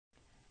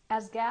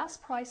As gas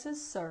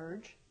prices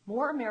surge,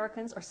 more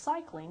Americans are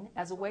cycling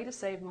as a way to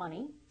save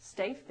money,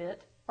 stay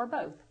fit, or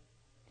both.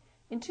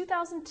 In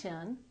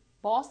 2010,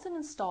 Boston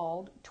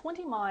installed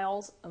 20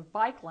 miles of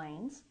bike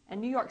lanes, and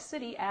New York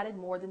City added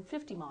more than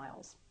 50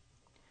 miles.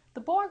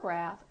 The bar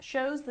graph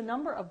shows the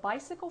number of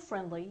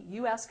bicycle-friendly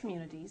U.S.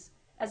 communities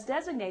as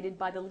designated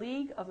by the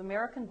League of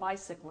American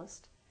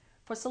Bicyclists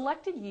for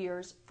selected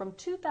years from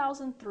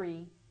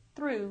 2003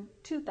 through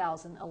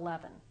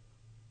 2011.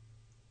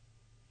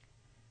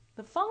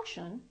 The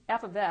function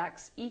f of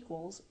x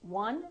equals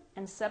 1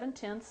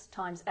 7/10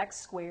 times x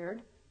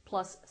squared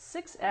plus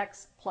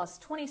 6x plus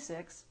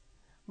 26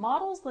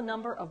 models the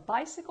number of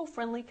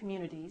bicycle-friendly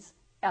communities,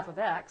 f of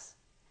x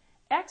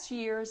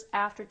years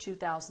after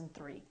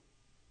 2003.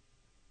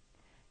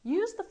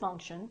 Use the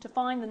function to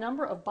find the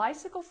number of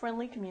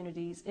bicycle-friendly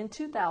communities in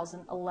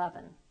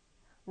 2011.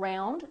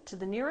 Round to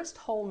the nearest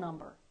whole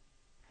number.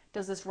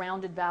 Does this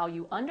rounded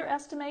value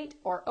underestimate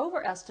or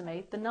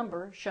overestimate the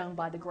number shown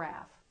by the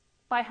graph?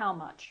 By how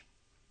much?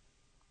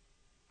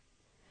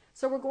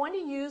 So we're going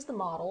to use the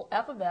model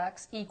f of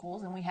x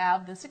equals, and we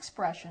have this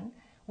expression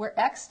where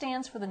x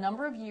stands for the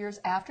number of years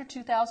after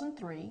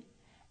 2003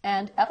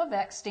 and f of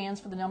x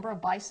stands for the number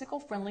of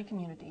bicycle-friendly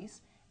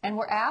communities, and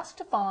we're asked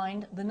to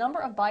find the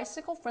number of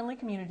bicycle-friendly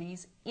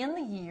communities in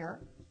the year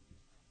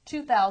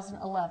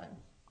 2011.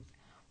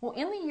 Well,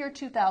 in the year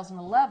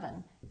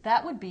 2011,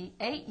 that would be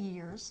 8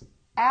 years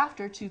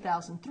after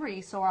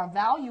 2003, so our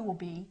value will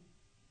be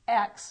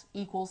x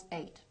equals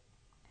 8.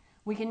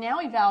 We can now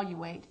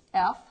evaluate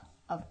f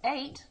of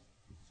 8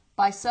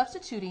 by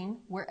substituting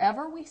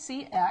wherever we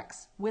see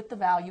x with the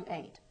value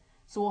 8.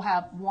 So we'll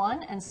have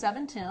 1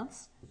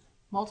 7/10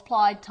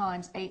 multiplied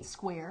times 8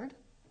 squared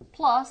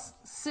plus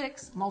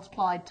 6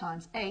 multiplied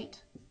times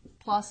 8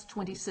 plus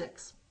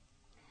 26.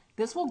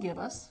 This will give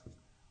us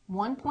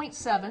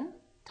 1.7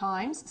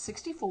 times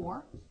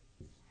 64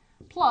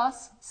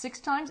 plus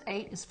 6 times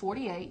 8 is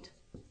 48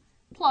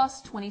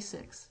 plus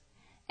 26.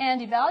 And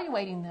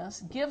evaluating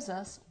this gives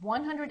us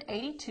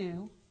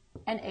 182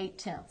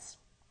 8/10.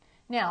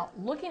 Now,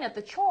 looking at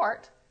the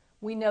chart,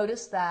 we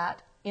notice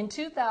that in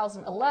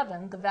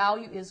 2011 the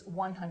value is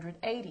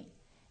 180.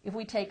 If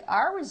we take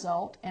our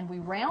result and we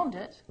round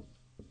it,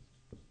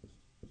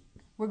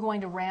 we're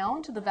going to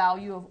round to the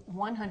value of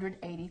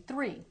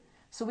 183.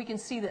 So we can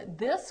see that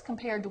this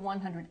compared to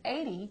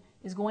 180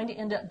 is going to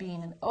end up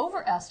being an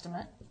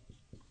overestimate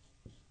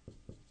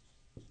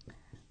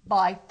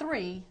by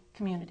 3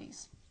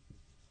 communities.